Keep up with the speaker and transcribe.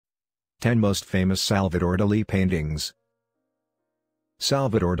10 Most Famous Salvador Dali Paintings.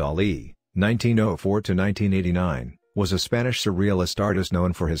 Salvador Dali, 1904–1989, was a Spanish surrealist artist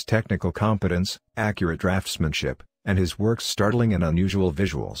known for his technical competence, accurate draftsmanship, and his work's startling and unusual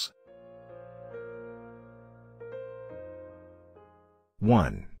visuals.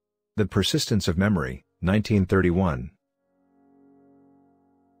 1. The Persistence of Memory, 1931.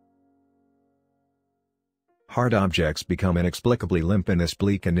 Hard objects become inexplicably limp in this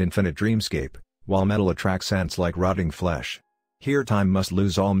bleak and infinite dreamscape, while metal attracts ants like rotting flesh. Here time must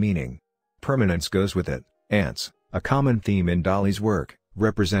lose all meaning. Permanence goes with it. Ants, a common theme in Dali's work,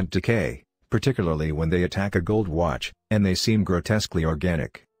 represent decay, particularly when they attack a gold watch, and they seem grotesquely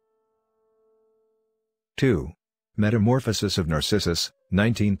organic. 2. Metamorphosis of Narcissus,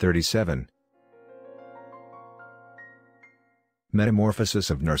 1937. Metamorphosis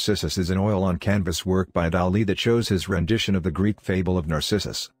of Narcissus is an oil-on-canvas work by Dali that shows his rendition of the Greek fable of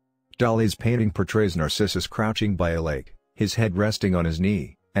Narcissus. Dali's painting portrays Narcissus crouching by a lake, his head resting on his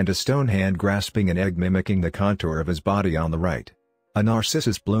knee, and a stone hand grasping an egg mimicking the contour of his body on the right. A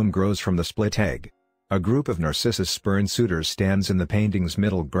narcissus bloom grows from the split egg. A group of Narcissus spurn suitors stands in the painting's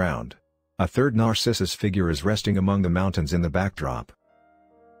middle ground. A third Narcissus figure is resting among the mountains in the backdrop.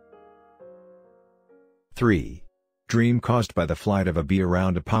 3. Dream caused by the flight of a bee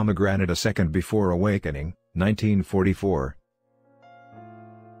around a pomegranate a second before awakening, 1944.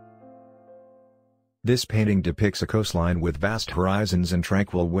 This painting depicts a coastline with vast horizons and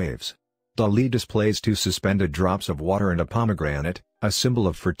tranquil waves. Dali displays two suspended drops of water and a pomegranate, a symbol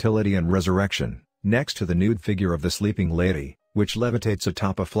of fertility and resurrection, next to the nude figure of the sleeping lady, which levitates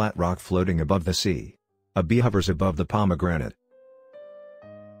atop a flat rock floating above the sea. A bee hovers above the pomegranate.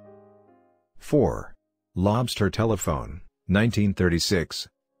 4. Lobster Telephone, 1936.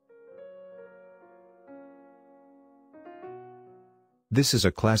 This is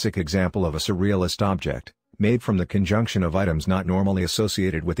a classic example of a surrealist object, made from the conjunction of items not normally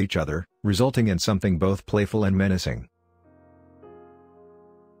associated with each other, resulting in something both playful and menacing.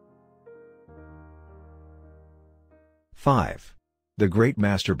 5. The Great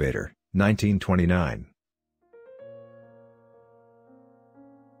Masturbator, 1929.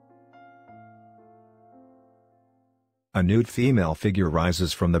 A nude female figure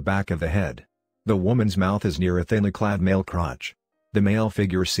rises from the back of the head. The woman's mouth is near a thinly clad male crotch. The male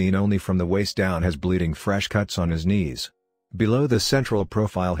figure seen only from the waist down has bleeding fresh cuts on his knees. Below the central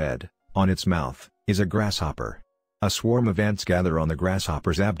profile head, on its mouth, is a grasshopper. A swarm of ants gather on the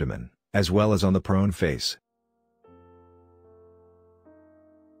grasshopper's abdomen, as well as on the prone face.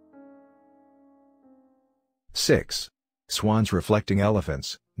 6. Swans Reflecting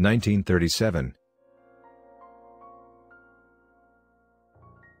Elephants, 1937.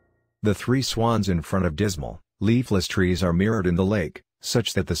 The three swans in front of dismal, leafless trees are mirrored in the lake,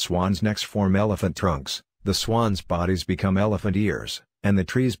 such that the swans' necks form elephant trunks, the swans' bodies become elephant ears, and the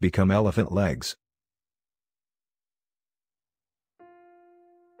trees become elephant legs.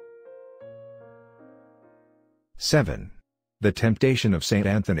 7. The Temptation of St.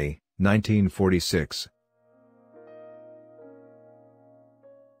 Anthony, 1946.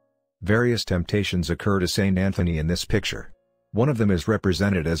 Various temptations occur to St. Anthony in this picture. One of them is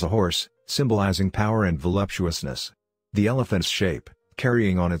represented as a horse, symbolizing power and voluptuousness. The elephant's shape,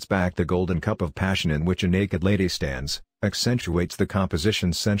 carrying on its back the golden cup of passion in which a naked lady stands, accentuates the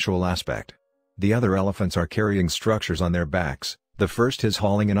composition's sensual aspect. The other elephants are carrying structures on their backs, the first is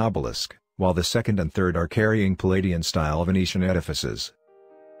hauling an obelisk, while the second and third are carrying Palladian-style Venetian edifices.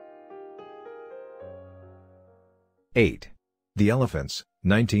 8. The Elephants,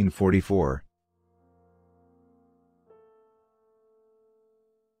 1944.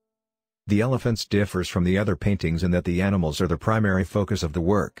 The Elephants differs from the other paintings in that the animals are the primary focus of the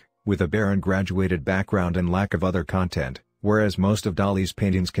work, with a barren graduated background and lack of other content, whereas most of Dali's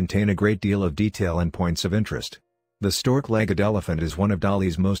paintings contain a great deal of detail and points of interest. The stork-legged elephant is one of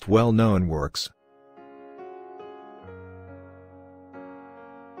Dali's most well-known works.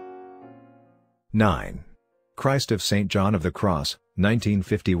 9. Christ of St. John of the Cross,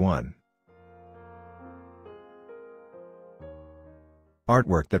 1951.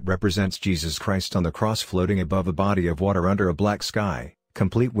 Artwork that represents Jesus Christ on the cross floating above a body of water under a black sky,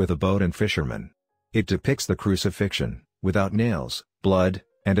 complete with a boat and fishermen. It depicts the crucifixion, without nails, blood,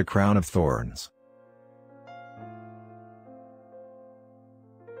 and a crown of thorns.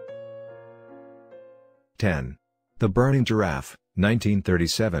 10. The Burning Giraffe,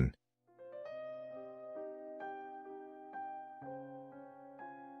 1937.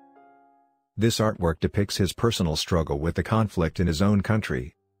 This artwork depicts his personal struggle with the conflict in his own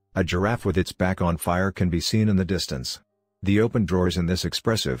country. A giraffe with its back on fire can be seen in the distance. The open drawers in this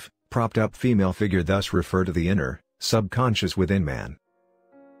expressive, propped-up female figure thus refer to the inner, subconscious within man.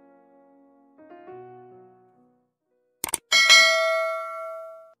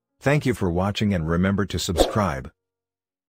 Thank you for watching and remember to subscribe.